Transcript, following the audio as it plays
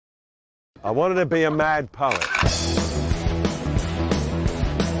I wanted to be a mad poet.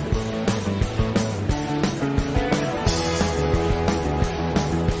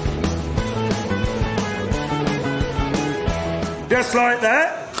 Just like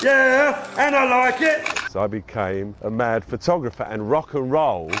that, yeah, and I like it. So I became a mad photographer, and rock and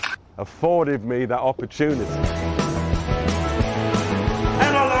roll afforded me that opportunity. And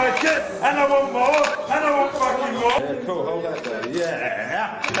I like it, and I want more, and I want fucking more. Yeah, cool, hold that there. Yeah.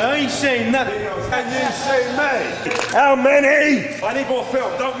 I ain't seen nothing. And you seen me? How many? I need more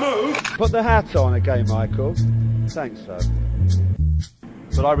film, don't move. Put the hat on again, Michael. Thanks, sir.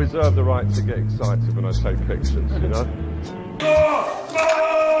 But I reserve the right to get excited when I take pictures, you know?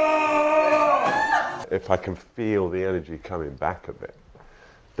 If I can feel the energy coming back a bit,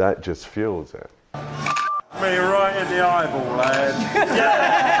 that just fuels it. Me right in the eyeball, lad.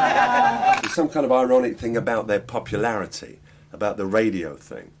 There's some kind of ironic thing about their popularity, about the radio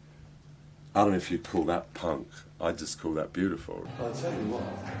thing. I don't know if you'd call that punk. I just call that beautiful. I'll tell you what.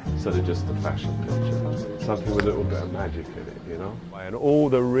 Instead of just a fashion picture, something with a little bit of magic in it, you know? And all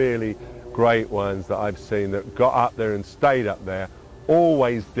the really great ones that I've seen that got up there and stayed up there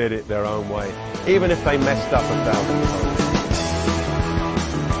always did it their own way, even if they messed up 1,000 times.